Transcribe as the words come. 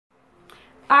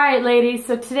Alright ladies,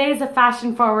 so today's a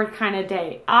fashion forward kind of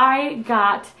day. I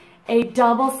got a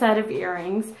double set of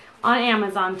earrings on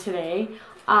Amazon today.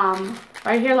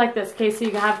 Right here like this. Okay, so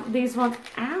you have these ones,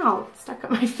 ow, stuck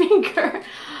up my finger.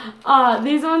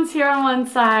 These ones here on one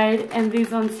side and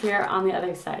these ones here on the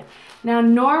other side. Now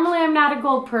normally I'm not a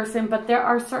gold person, but there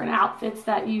are certain outfits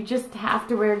that you just have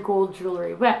to wear gold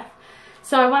jewelry with.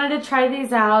 So I wanted to try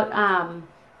these out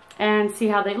and see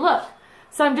how they look.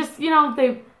 So I'm just,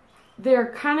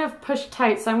 they're kind of pushed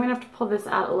tight, so I'm going to have to pull this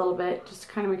out a little bit just to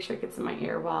kind of make sure it gets in my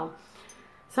ear well.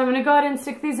 So I'm going to go ahead and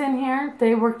stick these in here.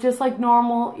 They work just like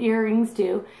normal earrings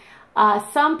do.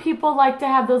 Some people like to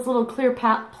have those little clear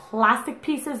plastic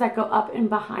pieces that go up and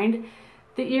behind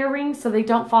the earrings so they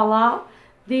don't fall out.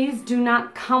 These do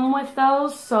not come with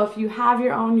those, so if you have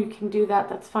your own, you can do that.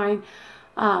 That's fine.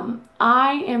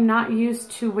 I am not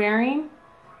used to wearing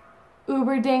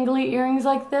uber dangly earrings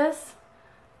like this.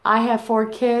 I have 4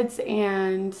 kids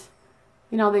and,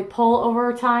 they pull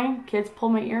over time. Kids pull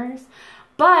my earrings.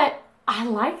 But I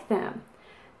like them.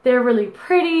 They're really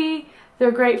pretty. They're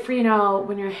great for,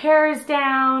 when your hair is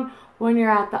down, when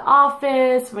you're at the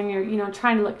office, when you're,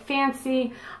 trying to look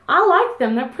fancy. I like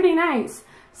them. They're pretty nice.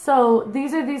 So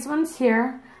these are these ones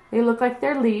here. They look like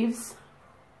they're leaves.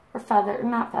 Or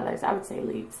not feathers, I would say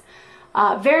leaves.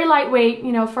 Very lightweight,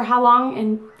 for how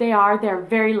long they're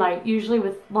very light. Usually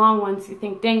with long ones, you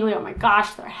think dangly, oh my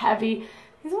gosh, they're heavy.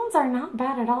 These ones are not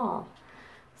bad at all.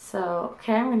 So,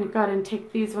 okay, I'm going to go ahead and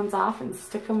take these ones off and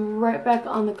stick them right back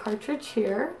on the cartridge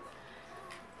here.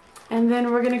 And then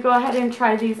we're going to go ahead and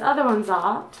try these other ones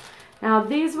out. Now,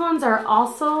 these ones are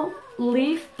also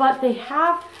leaf, but they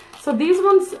have, so these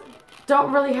ones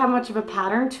don't really have much of a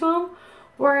pattern to them.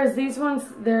 Whereas these ones,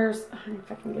 there's,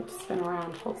 if I can get to spin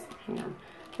around, hang on.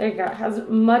 There you go. It has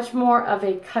much more of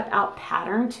a cut out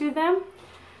pattern to them.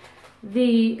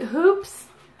 The hoops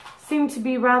seem to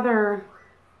be rather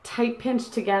tight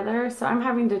pinched together, so I'm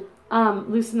having to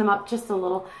loosen them up just a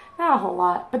little. Not a whole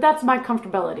lot, but that's my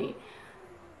comfortability.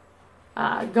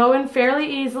 Go in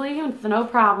fairly easily with no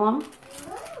problem.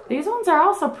 These ones are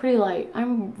also pretty light.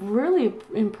 I'm really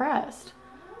impressed.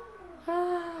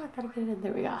 I gotta get it in.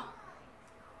 There we go.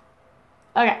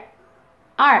 Okay.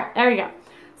 Alright, there we go.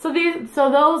 So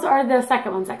those are the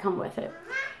second ones that come with it.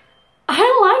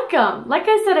 I like them. Like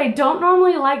I said, I don't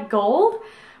normally like gold,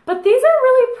 but these are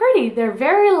really pretty. They're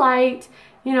very light.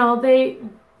 I dig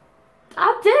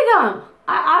them.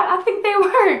 I think they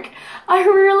work. I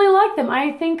really like them.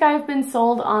 I think I've been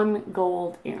sold on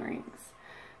gold earrings.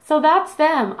 So that's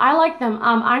them. I like them.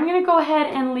 I'm going to go ahead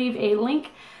and leave a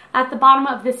link at the bottom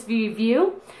of this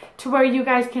review to where you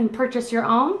guys can purchase your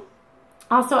own.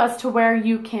 Also as to where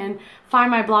you can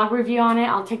find my blog review on it.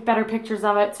 I'll take better pictures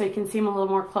of it so you can see them a little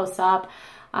more close up.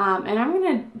 And I'm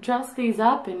going to dress these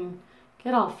up and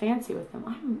get all fancy with them.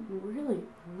 I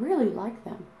really like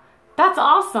them. That's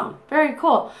awesome. Very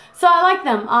cool. So I like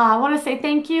them. I want to say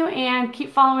thank you and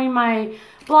keep following my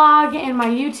blog and my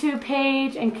YouTube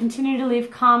page and continue to leave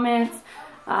comments.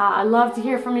 I love to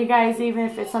hear from you guys, even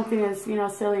if it's something as,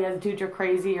 silly as dude, you're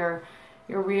crazy, or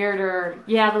you're weird, or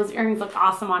yeah, those earrings look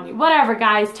awesome on you. Whatever,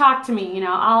 guys, talk to me.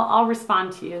 I'll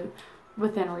respond to you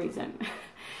within reason.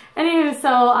 Anywho,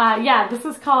 so yeah, this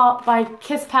is called by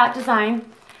KISSPAT Design.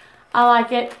 I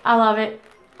like it. I love it.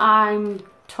 I'm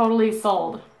totally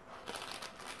sold.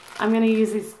 I'm going to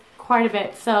use these quite a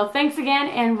bit. So thanks again,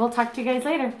 and we'll talk to you guys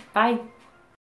later. Bye.